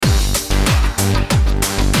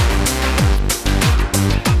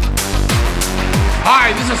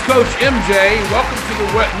is Coach MJ. Welcome to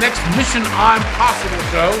the next Mission Impossible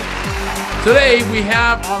show. Today we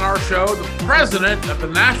have on our show the president of the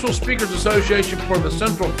National Speakers Association for the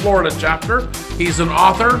Central Florida chapter. He's an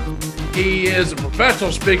author, he is a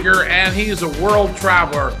professional speaker, and he's a world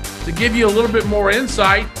traveler. To give you a little bit more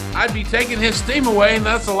insight, I'd be taking his steam away, and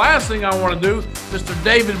that's the last thing I want to do. Mr.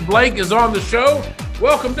 David Blake is on the show.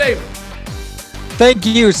 Welcome, David. Thank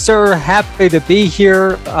you, sir. Happy to be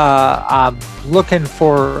here. I'm looking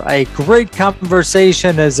for a great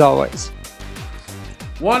conversation as always.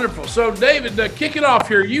 Wonderful. So, David, kick it off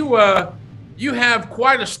here. You have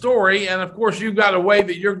quite a story, and of course, you've got a way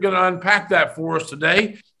that you're going to unpack that for us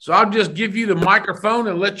today. So I'll just give you the microphone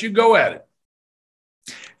and let you go at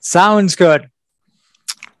it. Sounds good.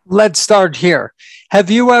 Let's start here.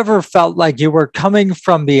 Have you ever felt like you were coming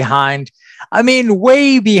from behind? I mean,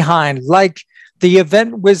 way behind, like the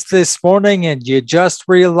event was this morning and you just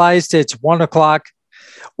realized it's 1 o'clock,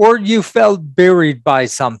 or you felt buried by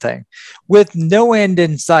something with no end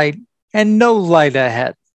in sight and no light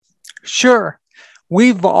ahead. Sure,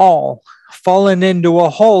 we've all fallen into a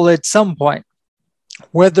hole at some point,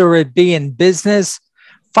 whether it be in business,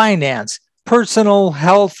 finance, personal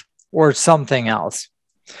health, or something else.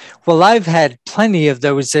 Well, I've had plenty of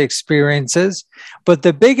those experiences, but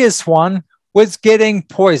the biggest one was getting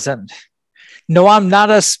poisoned. No, I'm not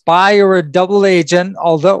a spy or a double agent,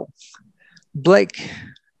 although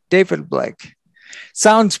David Blake.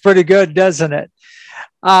 Sounds pretty good, doesn't it?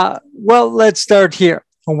 Well, let's start here.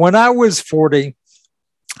 When I was 40,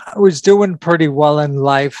 I was doing pretty well in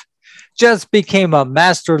life. Just became a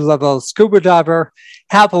master level scuba diver,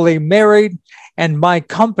 happily married, and my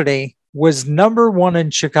company was number one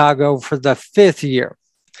in Chicago for the 5th year.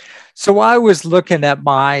 So I was looking at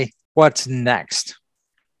my what's next.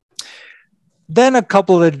 Then a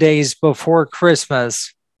couple of days before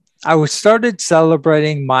Christmas, I started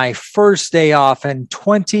celebrating my first day off in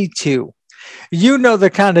 22. You know, the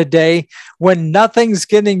kind of day when nothing's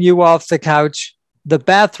getting you off the couch, the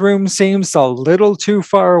bathroom seems a little too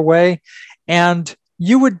far away, and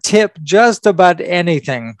you would tip just about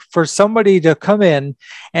anything for somebody to come in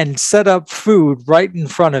and set up food right in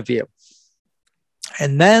front of you.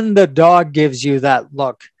 And then the dog gives you that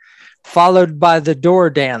look, followed by the door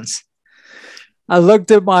dance. I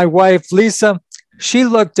looked at my wife, Lisa. She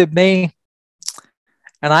looked at me,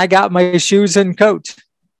 and I got my shoes and coat.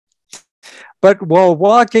 But while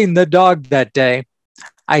walking the dog that day,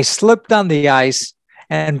 I slipped on the ice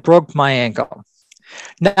and broke my ankle.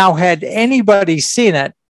 Now, had anybody seen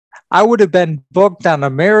it, I would have been booked on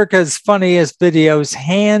America's Funniest Videos,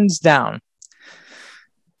 hands down.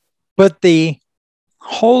 But the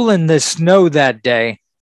hole in the snow that day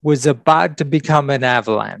was about to become an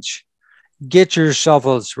avalanche. Get your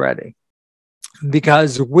shovels ready,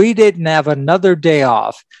 because we didn't have another day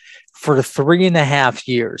off for 3.5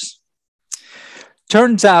 years.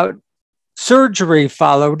 Turns out surgery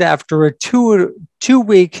followed after a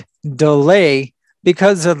two-week delay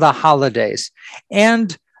because of the holidays,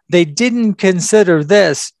 and they didn't consider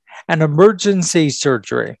this an emergency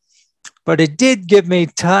surgery. But it did give me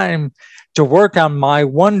time to work on my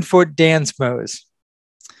 1-foot dance moves.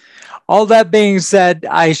 All that being said,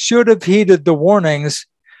 I should have heeded the warnings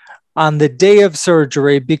on the day of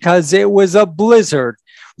surgery because it was a blizzard.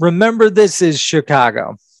 Remember, this is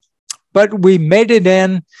Chicago. But we made it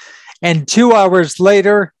in, and 2 hours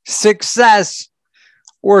later, success,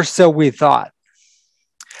 or so we thought.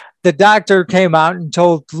 The doctor came out and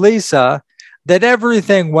told Lisa that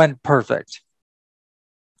everything went perfect,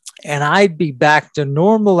 and I'd be back to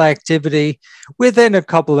normal activity within a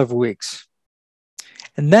couple of weeks.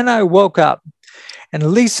 And then I woke up,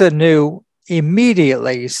 and Lisa knew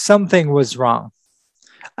immediately something was wrong.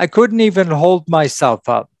 I couldn't even hold myself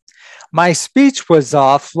up. My speech was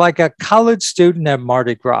off like a college student at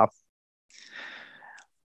Mardi Gras.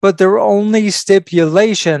 But their only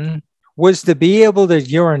stipulation was to be able to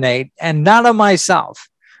urinate, and not on myself,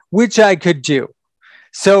 which I could do.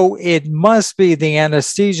 So it must be the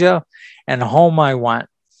anesthesia, and home I went.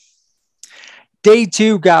 Day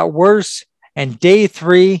 2 got worse, and day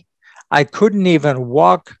 3, I couldn't even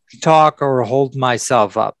walk, talk, or hold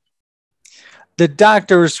myself up. The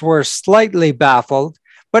doctors were slightly baffled,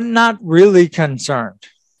 but not really concerned.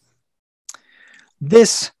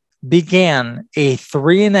 This began a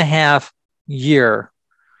 3.5 year,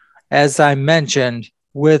 as I mentioned,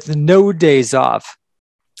 with no days off.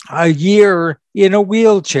 A year in a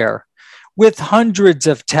wheelchair, with hundreds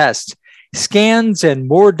of tests, scans, and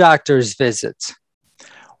more doctor's visits.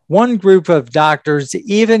 One group of doctors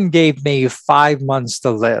even gave me 5 months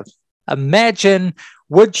to live. Imagine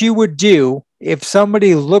what you would do if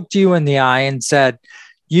somebody looked you in the eye and said,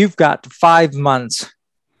 You've got 5 months.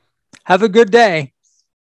 Have a good day.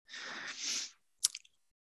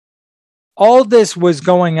 All this was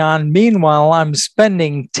going on. Meanwhile, I'm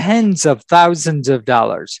spending tens of thousands of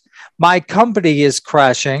dollars. My company is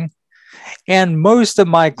crashing, and most of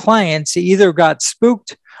my clients either got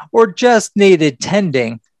spooked or just needed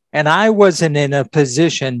tending, and I wasn't in a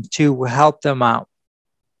position to help them out.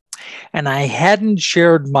 And I hadn't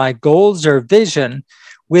shared my goals or vision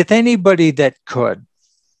with anybody that could.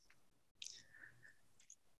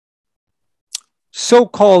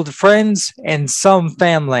 So-called friends and some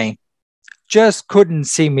family just couldn't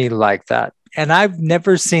see me like that, and I've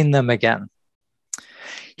never seen them again.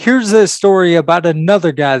 Here's a story about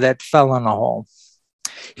another guy that fell in a hole.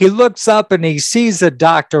 He looks up and he sees a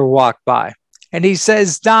doctor walk by, and he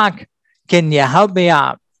says, "Doc, can you help me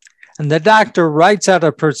out?" And the doctor writes out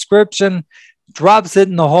a prescription, drops it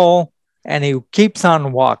in the hole, and he keeps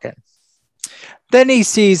on walking. Then he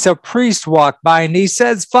sees a priest walk by and he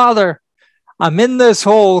says, "Father, I'm in this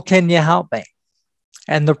hole. Can you help me?"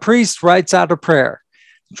 And the priest writes out a prayer,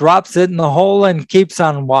 drops it in the hole, and keeps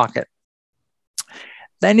on walking.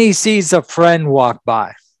 Then he sees a friend walk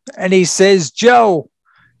by and he says, Joe,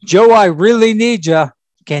 I really need you.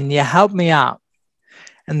 Can you help me out?"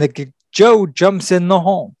 And Joe jumps in the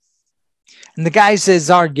hole. And the guy says,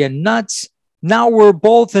 "Are you nuts? Now we're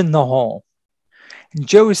both in the hole." And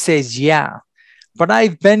Joe says, "Yeah, but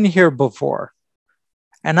I've been here before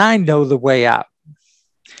and I know the way out.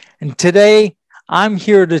 And today I'm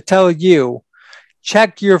here to tell you,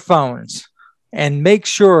 check your phones and make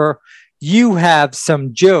sure you have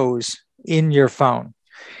some Joes in your phone.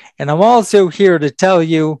 And I'm also here to tell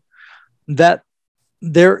you that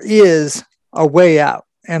there is a way out,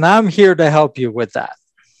 and I'm here to help you with that."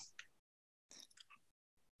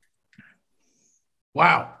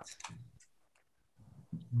 Wow.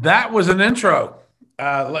 That was an intro.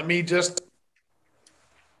 Let me just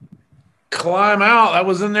climb out. I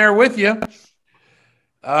was in there with you,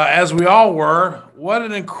 as we all were. What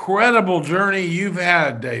an incredible journey you've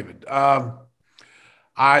had, David.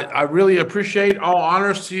 I really appreciate. All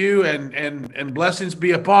honors to you, and blessings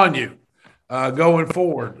be upon you going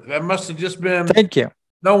forward. That must have just been. Thank you.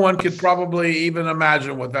 No one could probably even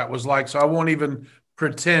imagine what that was like. So I won't even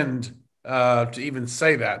pretend to even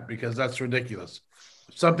say that, because that's ridiculous.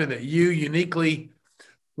 Something that you uniquely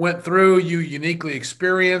went through, you uniquely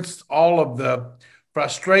experienced, all of the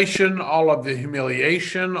frustration, all of the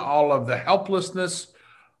humiliation, all of the helplessness,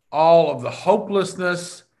 all of the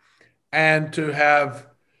hopelessness, and to have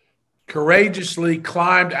courageously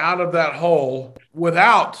climbed out of that hole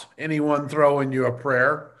without anyone throwing you a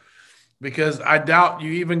prayer, because I doubt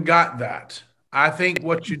you even got that. I think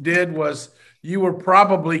what you did was you were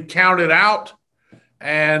probably counted out,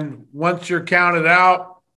 and once you're counted out,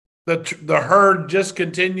 the herd just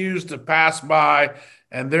continues to pass by,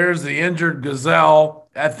 and there's the injured gazelle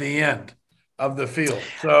at the end of the field.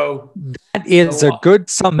 So that is a good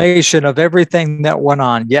summation of everything that went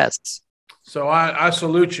on. Yes. So I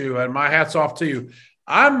salute you, and my hat's off to you.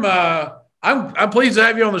 I'm pleased to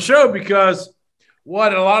have you on the show, because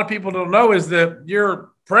what a lot of people don't know is that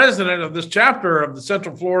you're president of this chapter of the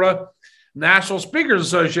Central Florida National Speakers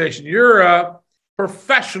Association. You're a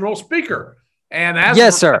professional speaker. And as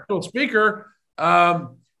a professional speaker,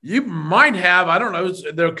 you might have, I don't know,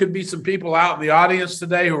 there could be some people out in the audience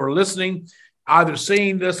today who are listening, either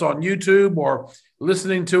seeing this on YouTube or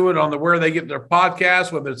listening to it on where they get their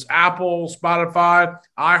podcast, whether it's Apple, Spotify,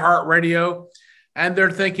 iHeartRadio. And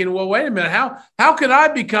they're thinking, well, wait a minute, how can I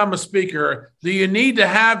become a speaker? Do you need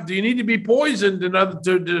to be poisoned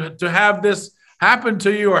to have this happen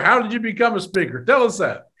to you? Or how did you become a speaker? Tell us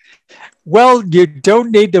that. Well, you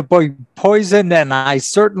don't need to be poisoned, and I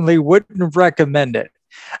certainly wouldn't recommend it.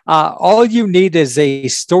 All you need is a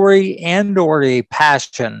story and or a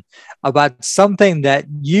passion about something that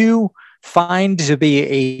you find to be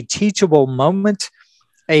a teachable moment,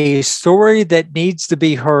 a story that needs to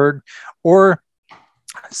be heard, or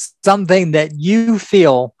something that you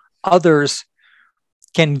feel others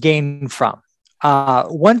can gain from.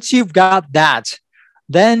 Once you've got that,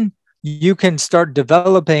 then you can start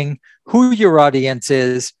developing who your audience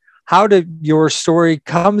is, how your story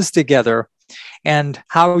comes together, and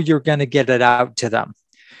how you're going to get it out to them.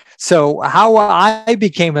 So how I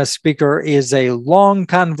became a speaker is a long,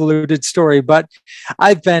 convoluted story, but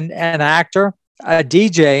I've been an actor, a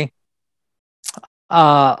DJ.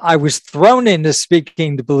 I was thrown into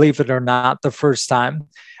speaking, to believe it or not, the first time,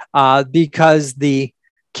 because the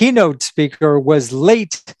keynote speaker was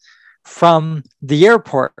late from the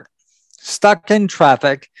airport, stuck in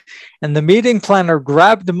traffic, and the meeting planner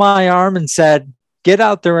grabbed my arm and said, "Get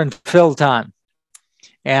out there and fill time."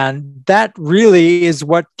 And that really is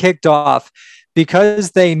what kicked off,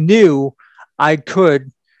 because they knew I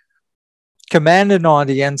could command an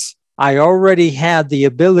audience. I already had the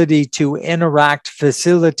ability to interact,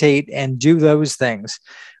 facilitate, and do those things.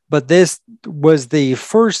 But this was the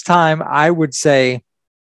first time I would say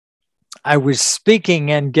I was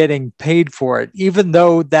speaking and getting paid for it, even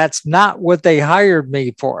though that's not what they hired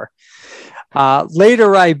me for.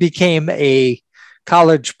 Later, I became a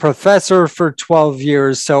college professor for 12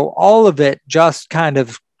 years. So all of it just kind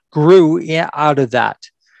of grew out of that.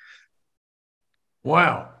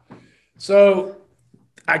 Wow. So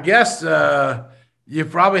I guess you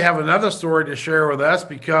probably have another story to share with us,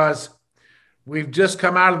 because we've just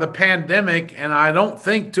come out of the pandemic and I don't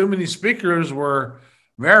think too many speakers were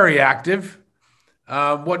very active.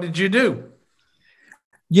 What did you do?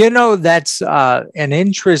 That's an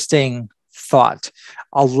interesting thought.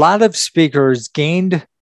 A lot of speakers gained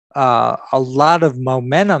a lot of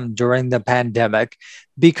momentum during the pandemic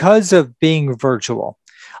because of being virtual.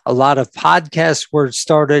 A lot of podcasts were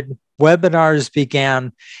started, webinars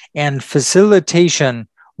began, and facilitation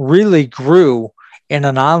really grew in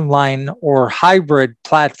an online or hybrid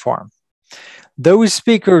platform. Those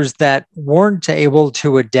speakers that weren't able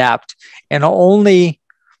to adapt and only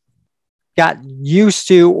got used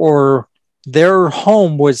to, or their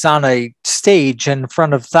home was on a stage in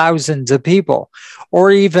front of thousands of people, or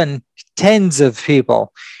even tens of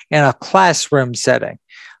people in a classroom setting,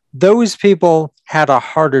 those people had a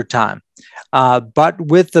harder time. But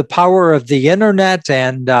with the power of the internet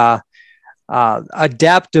and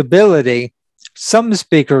adaptability, some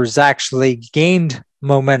speakers actually gained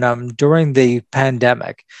momentum during the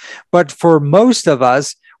pandemic. But for most of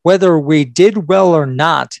us, whether we did well or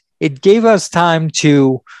not, it gave us time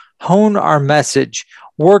to hone our message,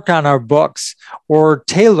 work on our books, or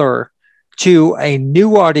tailor to a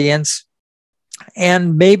new audience,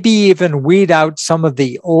 and maybe even weed out some of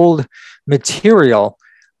the old material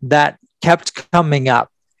that kept coming up.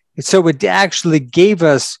 So it actually gave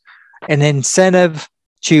us an incentive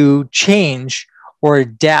to change or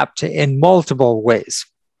adapt in multiple ways.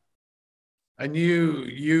 And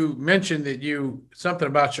you mentioned that something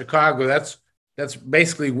about Chicago. That's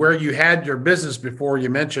basically where you had your business before.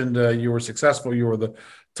 You mentioned you were successful. You were one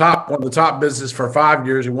of the top business for 5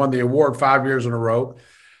 years. You won the award 5 years in a row.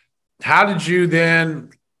 How did you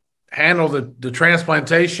then handle the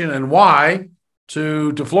transplantation, and why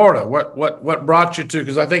to Florida? What brought you to?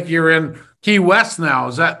 Because I think you're in Key West now.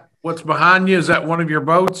 Is that what's behind you? Is that one of your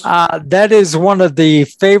boats? That is one of the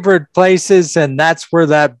favorite places, and that's where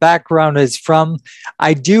that background is from.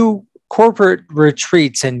 I do corporate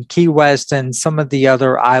retreats in Key West and some of the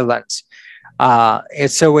other islands.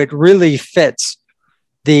 And so it really fits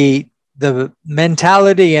the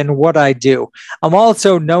mentality and what I do. I'm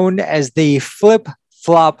also known as the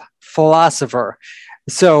flip-flop philosopher.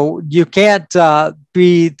 So you can't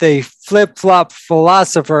be the flip-flop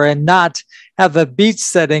philosopher and not have a beach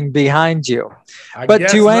setting behind you. But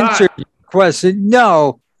to answer your question,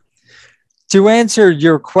 to answer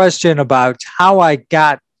your question about how I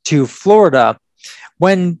got to Florida,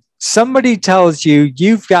 when somebody tells you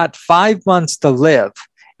you've got 5 months to live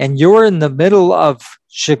and you're in the middle of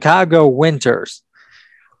Chicago winters,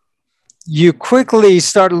 you quickly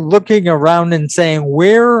start looking around and saying,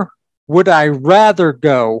 where would I rather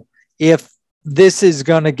go if this is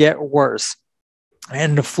going to get worse?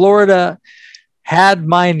 And Florida had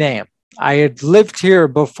my name. I had lived here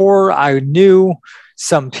before. I knew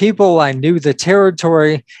some people, I knew the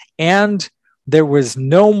territory, and there was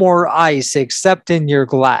no more ice except in your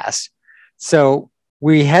glass. So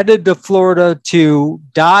we headed to Florida to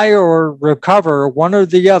die or recover, one or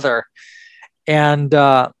the other. And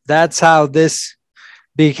that's how this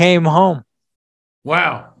became home.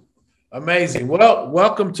 Wow. Amazing. Well,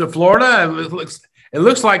 welcome to Florida. It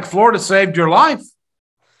looks like Florida saved your life.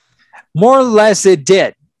 More or less it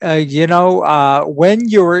did. When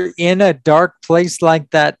you're in a dark place like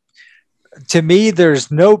that, to me, there's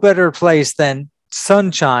no better place than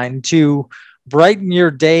sunshine to brighten your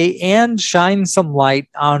day and shine some light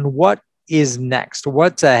on what is next,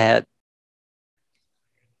 what's ahead.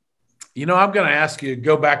 I'm going to ask you to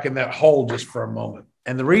go back in that hole just for a moment.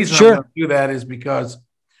 And the reason Sure. I'm going to do that is because,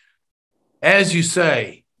 as you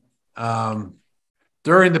say,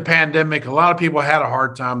 during the pandemic, a lot of people had a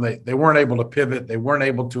hard time. They weren't able to pivot. They weren't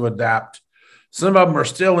able to adapt. Some of them are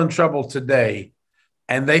still in trouble today,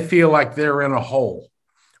 and they feel like they're in a hole.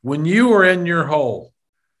 When you were in your hole,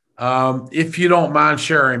 if you don't mind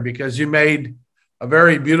sharing, because you made a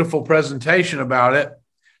very beautiful presentation about it,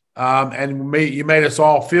 and you made us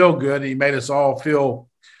all feel good. You made us all feel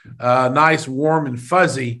nice, warm, and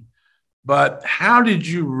fuzzy. but how did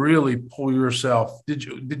you really pull yourself? Did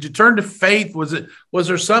you turn to faith? Was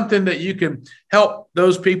there something that you can help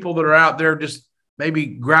those people that are out there just maybe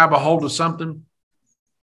grab a hold of something?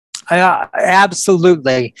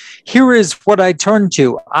 Absolutely. Here is what I turn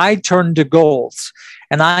to. I turn to goals,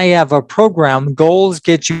 and I have a program. Goals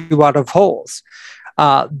get you out of holes.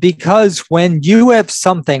 Because when you have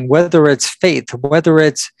something, whether it's faith, whether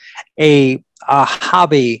it's a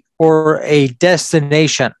hobby or a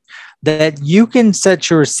destination that you can set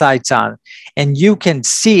your sights on and you can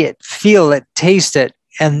see it, feel it, taste it,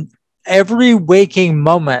 and every waking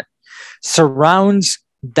moment surrounds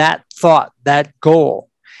that thought, that goal,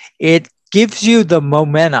 it gives you the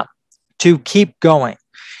momentum to keep going.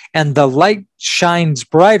 And the light shines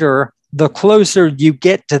brighter the closer you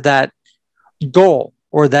get to that goal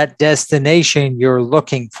or that destination you're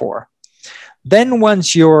looking for. Then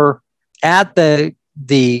once you're at the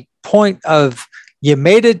point of you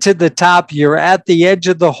made it to the top, you're at the edge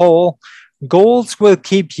of the hole, goals will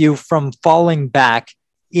keep you from falling back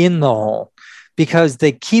in the hole because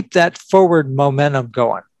they keep that forward momentum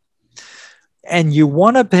going. And you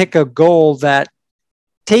want to pick a goal that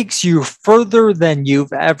takes you further than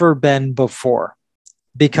you've ever been before.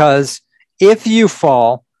 Because if you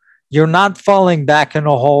fall, you're not falling back in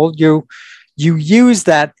a hole. You use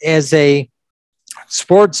that as a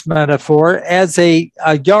sports metaphor, as a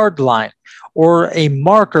yard line or a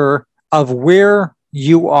marker of where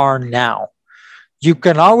you are now. You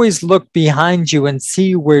can always look behind you and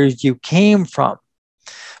see where you came from.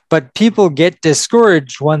 But people get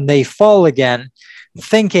discouraged when they fall again,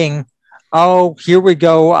 thinking, oh, here we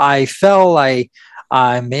go. I fell.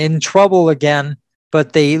 I'm in trouble again.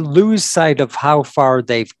 But they lose sight of how far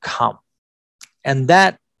they've come. And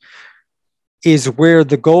that is where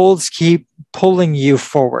the goals keep pulling you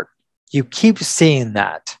forward. You keep seeing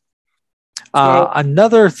that.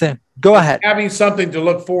 Another thing, go ahead. Having something to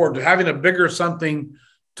look forward to, having a bigger something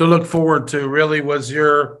to look forward to really was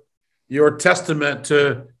your testament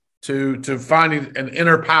to finding an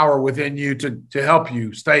inner power within you to help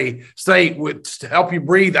you to help you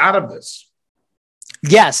breathe out of this.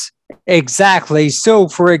 Yes, exactly. So,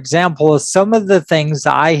 for example, some of the things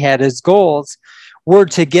I had as goals were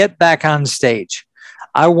to get back on stage.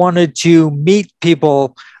 I wanted to meet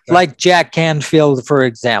people like Jack Canfield, for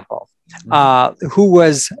example, who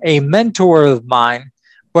was a mentor of mine,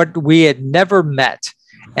 but we had never met.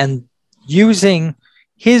 And using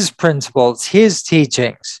his principles, his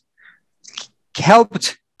teachings,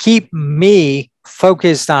 helped keep me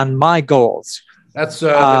focused on my goals. That's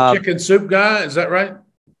the Chicken Soup guy, is that right?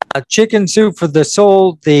 Chicken Soup for the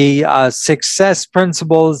Soul, the Success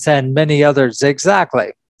Principles, and many others.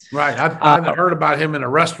 Exactly. Right. I've heard about him in a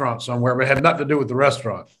restaurant somewhere, but it had nothing to do with the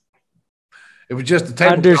restaurant. It was just a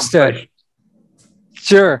table Understood.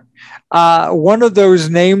 Sure. One of those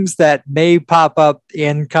names that may pop up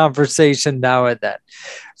in conversation now and then.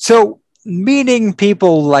 So meeting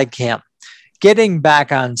people like him, getting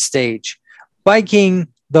back on stage, biking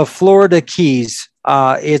the Florida Keys.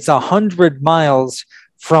 It's 100 miles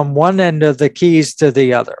from one end of the Keys to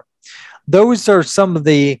the other. Those are some of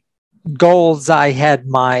the goals I had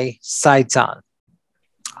my sights on.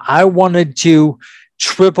 I wanted to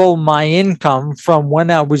triple my income from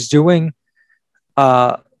when I was doing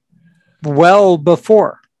well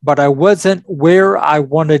before, but I wasn't where I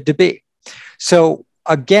wanted to be. So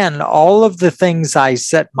again, all of the things I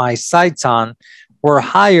set my sights on were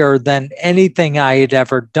higher than anything I had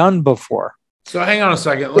ever done before. So hang on a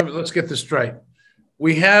second. Let's get this straight.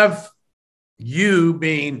 We have you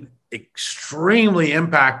being extremely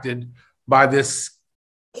impacted by this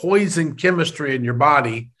poison chemistry in your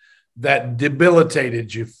body that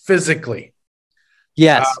debilitated you physically.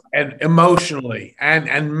 Yes. And emotionally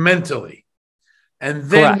and mentally. And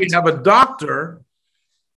then we have a doctor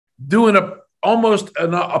doing almost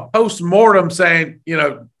a post-mortem saying,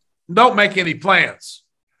 don't make any plans.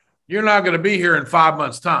 You're not going to be here in 5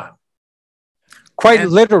 months' time. Quite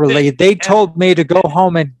literally, they told me to go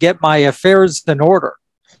home and get my affairs in order.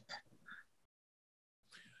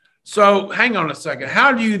 So hang on a second.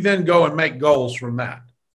 How do you then go and make goals from that?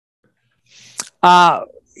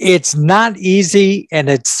 It's not easy, and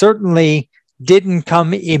it certainly didn't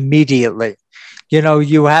come immediately.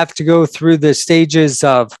 You have to go through the stages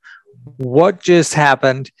of what just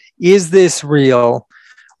happened. Is this real?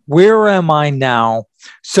 Where am I now?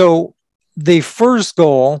 So the first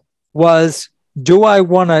goal was, do I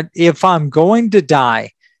want to, if I'm going to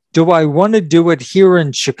die, do I want to do it here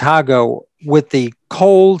in Chicago with the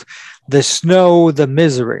cold, the snow, the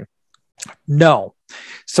misery? No.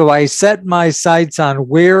 So I set my sights on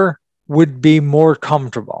where would be more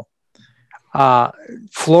comfortable.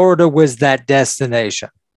 Florida was that destination.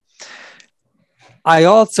 I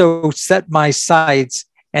also set my sights,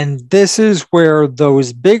 and this is where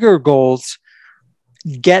those bigger goals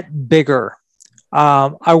get bigger.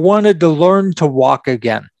 I wanted to learn to walk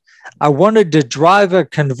again. I wanted to drive a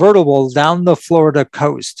convertible down the Florida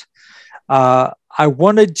coast. I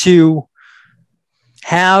wanted to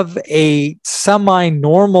have a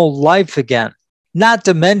semi-normal life again. Not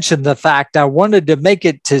to mention the fact I wanted to make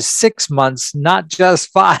it to 6 months, not just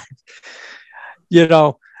 5.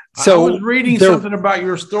 So I was reading something about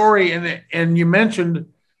your story, and you mentioned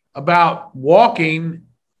about walking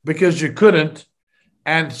because you couldn't,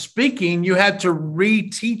 and speaking, you had to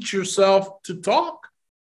reteach yourself to talk.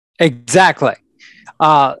 Exactly.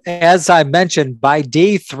 As I mentioned, by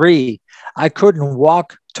day 3, I couldn't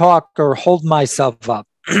walk, talk, or hold myself up.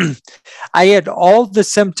 I had all the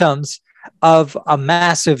symptoms of a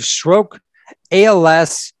massive stroke,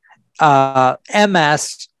 ALS,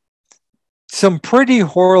 MS, some pretty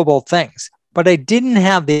horrible things, but I didn't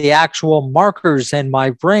have the actual markers in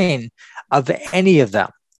my brain of any of them.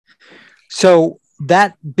 So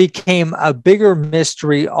that became a bigger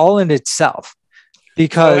mystery all in itself.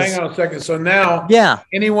 Because hang on a second. So now,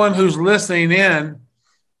 anyone who's listening in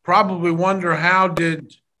probably wonder, how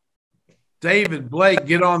did David Blake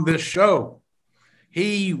get on this show?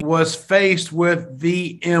 He was faced with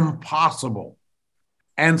the impossible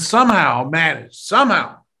and somehow managed.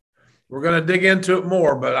 We're going to dig into it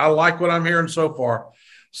more, but I like what I'm hearing so far.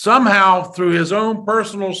 Somehow, through his own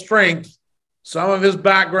personal strength, some of his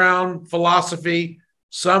background philosophy,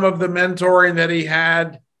 some of the mentoring that he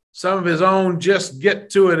had, some of his own just get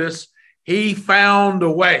to it, he found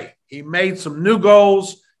a way. He made some new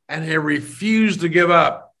goals and he refused to give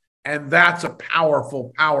up. And that's a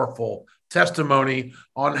powerful, powerful testimony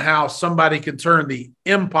on how somebody can turn the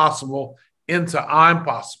impossible into I'm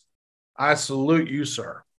possible. I salute you,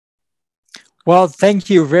 sir. Well, thank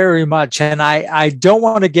you very much. And I don't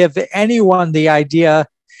want to give anyone the idea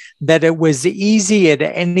that it was easy at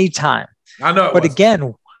any time. I know. But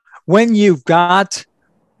again, when you've got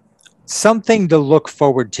something to look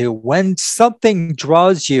forward to, when something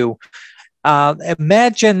draws you,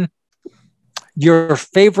 imagine your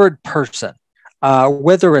favorite person,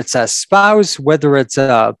 whether it's a spouse, whether it's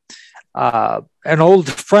an old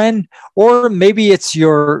friend, or maybe it's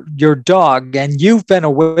your dog and you've been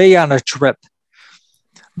away on a trip.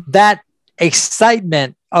 That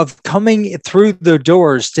excitement of coming through the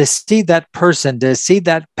doors to see that person, to see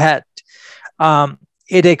that pet,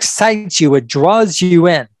 it excites you, it draws you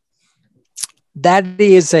in. That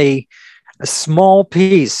is a small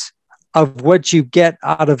piece of what you get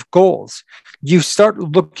out of goals. You start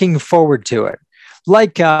looking forward to it.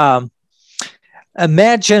 Like,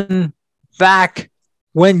 imagine back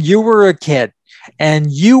when you were a kid and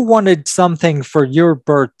you wanted something for your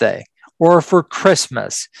birthday or for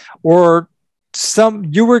Christmas, or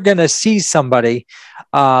you were going to see somebody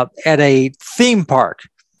at a theme park.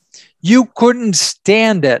 You couldn't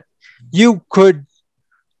stand it. You could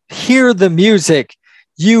hear the music.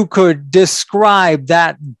 You could describe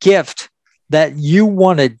that gift that you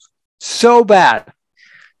wanted so bad.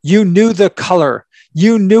 You knew the color.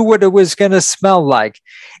 You knew what it was going to smell like.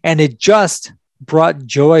 And it just brought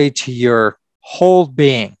joy to your whole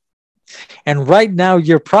being. And right now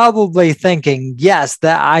you're probably thinking, yes,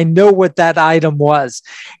 that I know what that item was.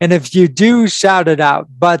 And if you do, shout it out.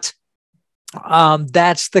 But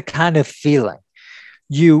that's the kind of feeling.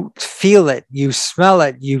 You feel it, you smell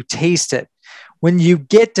it, you taste it. When you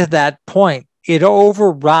get to that point, it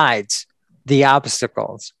overrides the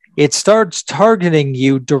obstacles. It starts targeting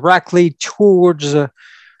you directly towards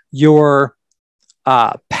your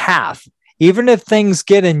path. Even if things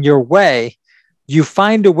get in your way, you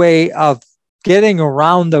find a way of getting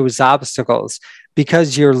around those obstacles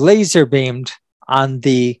because you're laser beamed on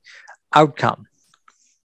the outcome.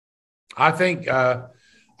 I think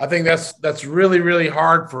that's really, really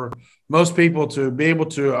hard for most people to be able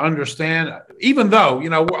to understand, even though,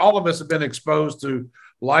 all of us have been exposed to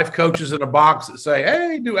life coaches in a box that say,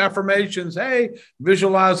 hey, do affirmations. Hey,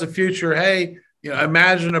 visualize the future. Hey,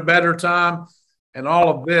 imagine a better time and all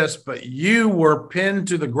of this, but you were pinned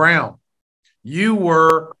to the ground. You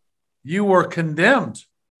were condemned.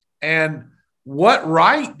 And what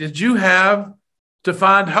right did you have to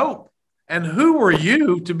find hope? And who were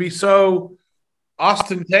you to be so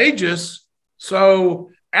ostentatious,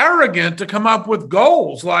 so arrogant to come up with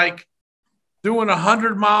goals like doing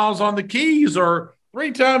 100 miles on the Keys or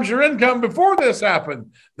 3 times your income before this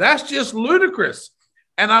happened? That's just ludicrous.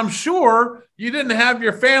 And I'm sure you didn't have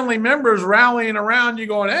your family members rallying around you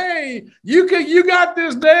going, hey, you got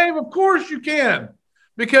this, Dave. Of course you can.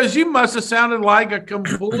 because you must have sounded like a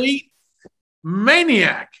complete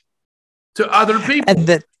maniac to other people.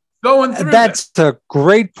 And going through that's a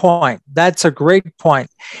great point. That's a great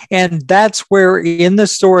point. And that's where in the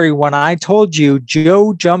story, when I told you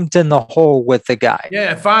Joe jumped in the hole with the guy.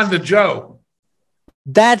 Yeah, find the Joe.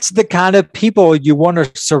 That's the kind of people you want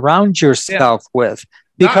to surround yourself with.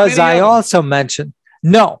 Because I also mentioned,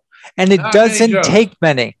 no, and it doesn't take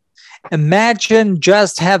many. Imagine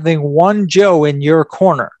just having one Joe in your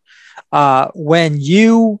corner when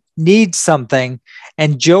you need something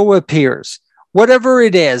and Joe appears. Whatever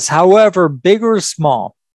it is, however big or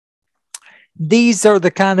small, these are the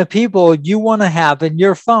kind of people you want to have in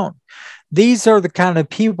your phone. These are the kind of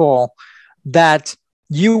people that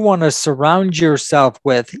you want to surround yourself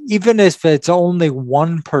with, even if it's only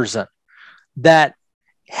one person that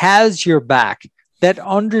has your back, that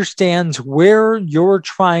understands where you're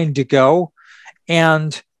trying to go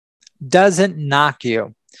and doesn't knock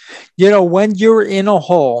you. You know, when you're in a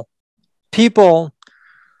hole, people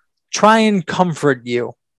try and comfort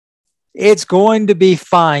you. It's going to be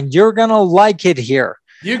fine. You're going to like it here.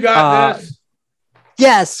 You got this.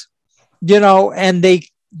 Yes. You know, and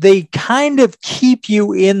they kind of keep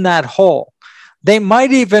you in that hole. They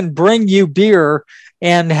might even bring you beer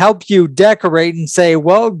and help you decorate and say,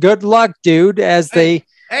 well, good luck, dude, as they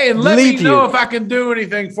Hey, and let me know if I can do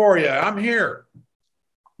anything for you. I'm here.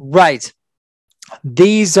 Right.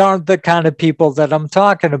 These aren't the kind of people that I'm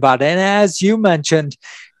talking about. And as you mentioned,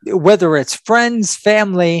 whether it's friends,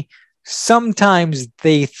 family, sometimes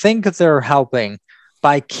they think they're helping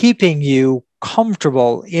by keeping you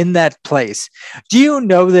comfortable in that place. Do you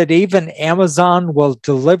know that even Amazon will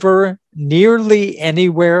deliver nearly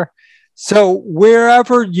anywhere? So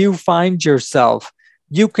wherever you find yourself,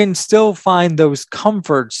 you can still find those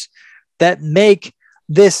comforts that make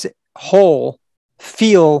this hole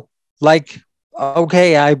feel like,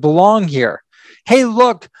 okay, I belong here. Hey,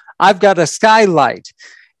 look, I've got a skylight.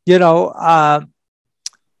 You know,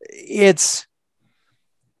 it's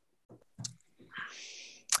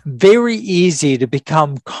very easy to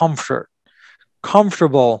become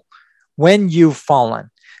comfortable when you've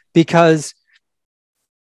fallen, because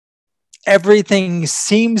everything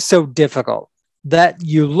seems so difficult that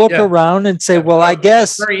you look around and say, well, I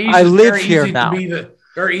guess I live here now.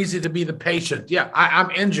 Very easy to be the patient. Yeah, I'm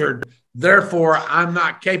injured. Therefore, I'm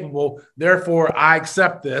not capable. Therefore, I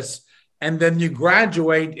accept this. And then you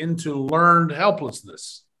graduate into learned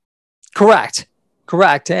helplessness. Correct.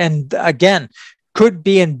 And again, could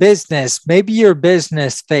be in business. Maybe your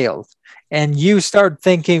business failed and you start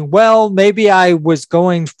thinking, well, maybe I was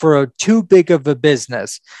going for too big of a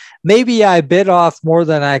business. Maybe I bit off more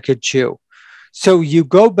than I could chew. So you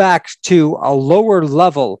go back to a lower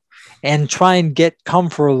level and try and get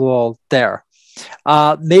comfortable there.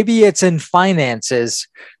 Maybe it's in finances.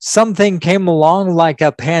 Something came along like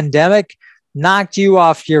a pandemic, knocked you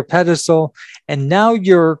off your pedestal, and now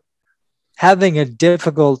you're having a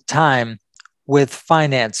difficult time with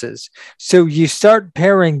finances. So you start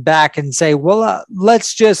paring back and say, well,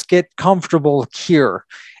 let's just get comfortable here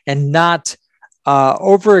and not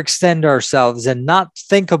overextend ourselves and not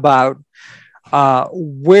think about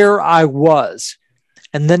where I was.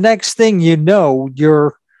 And the next thing you know,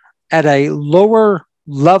 you're at a lower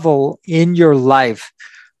level in your life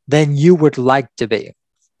than you would like to be.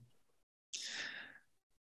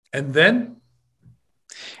 And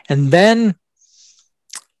then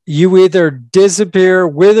you either disappear,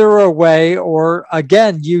 wither away, or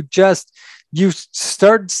again, you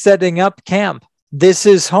start setting up camp. This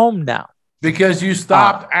is home now. Because you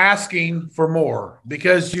stopped asking for more,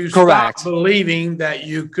 because you stopped believing that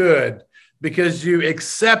you could, because you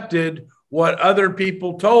accepted what other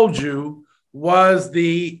people told you was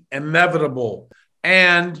the inevitable.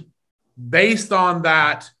 And based on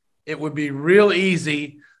that, it would be real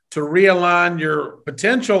easy to realign your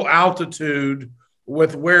potential altitude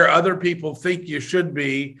with where other people think you should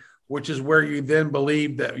be, which is where you then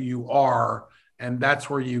believe that you are. And that's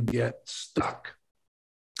where you get stuck.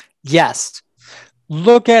 Yes.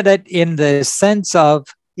 Look at it in the sense of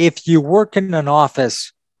if you work in an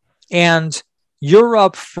office and you're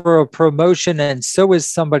up for a promotion and so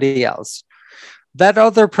is somebody else, that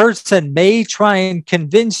other person may try and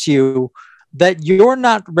convince you that you're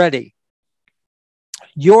not ready.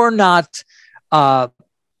 You're not,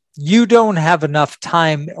 you don't have enough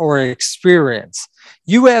time or experience.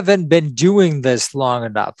 You haven't been doing this long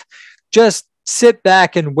enough. Just sit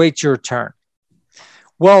back and wait your turn.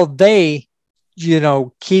 Well, they,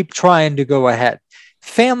 keep trying to go ahead.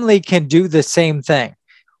 Family can do the same thing.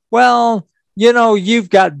 Well, you've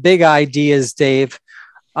got big ideas, Dave.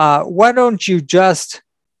 Why don't you just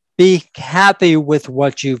be happy with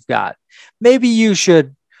what you've got. Maybe you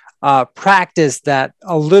should practice that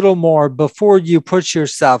a little more before you put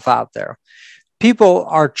yourself out there. People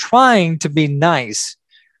are trying to be nice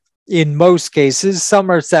in most cases.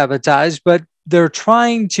 Some are sabotaged, but they're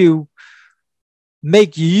trying to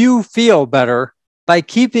make you feel better by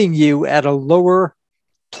keeping you at a lower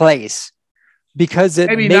place because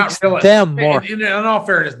it makes them more. In all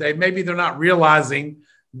fairness, Dave, maybe they're not realizing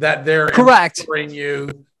that they're empowering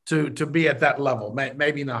you to be at that level.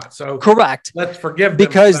 Maybe not. So correct. Let's forgive them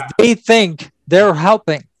because they think they're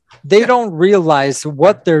helping. They don't realize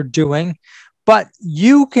what they're doing, but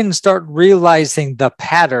you can start realizing the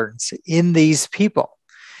patterns in these people,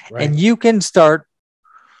 and you can start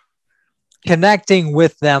connecting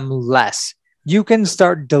with them less. You can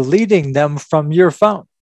start deleting them from your phone.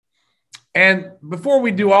 And before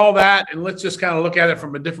we do all that, and let's just kind of look at it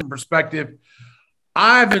from a different perspective,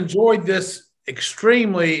 I've enjoyed this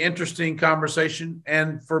extremely interesting conversation,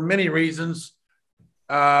 and for many reasons.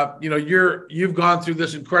 You've gone through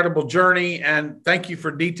this incredible journey, and thank you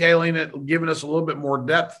for detailing it, giving us a little bit more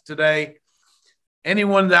depth today.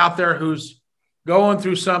 Anyone out there who's going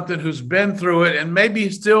through something, who's been through it, and maybe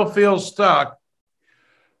still feels stuck,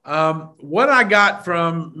 what I got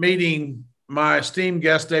from meeting my esteemed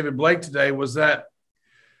guest, David Blake, today was that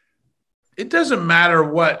it doesn't matter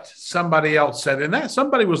what somebody else said, and that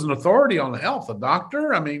somebody was an authority on health, a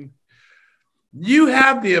doctor. I mean, you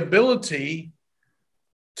have the ability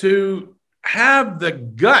to have the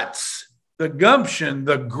guts, the gumption,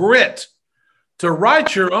 the grit to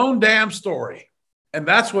write your own damn story. And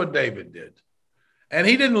that's what David did. And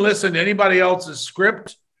he didn't listen to anybody else's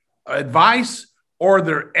script, advice, or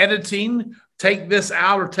their editing. Take this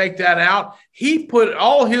out or take that out. He put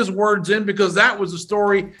all his words in because that was the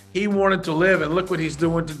story he wanted to live. And look what he's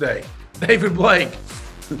doing today. David Blake,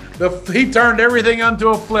 he turned everything into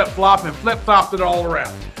a flip-flop and flip-flopped it all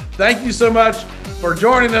around. Thank you so much for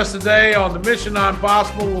joining us today on the Mission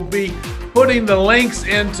Impossible. We'll be putting the links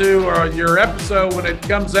into your episode when it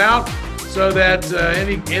comes out so that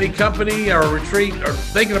any company or retreat or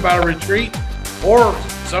thinking about a retreat or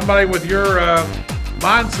somebody with your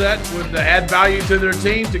mindset would add value to their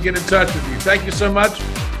team to get in touch with you. Thank you so much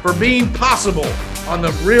for being possible on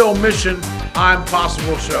the Real Mission I'm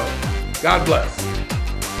Possible show. God bless.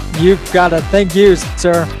 You've got it. Thank you,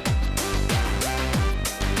 sir.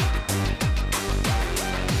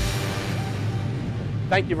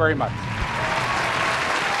 Thank you very much.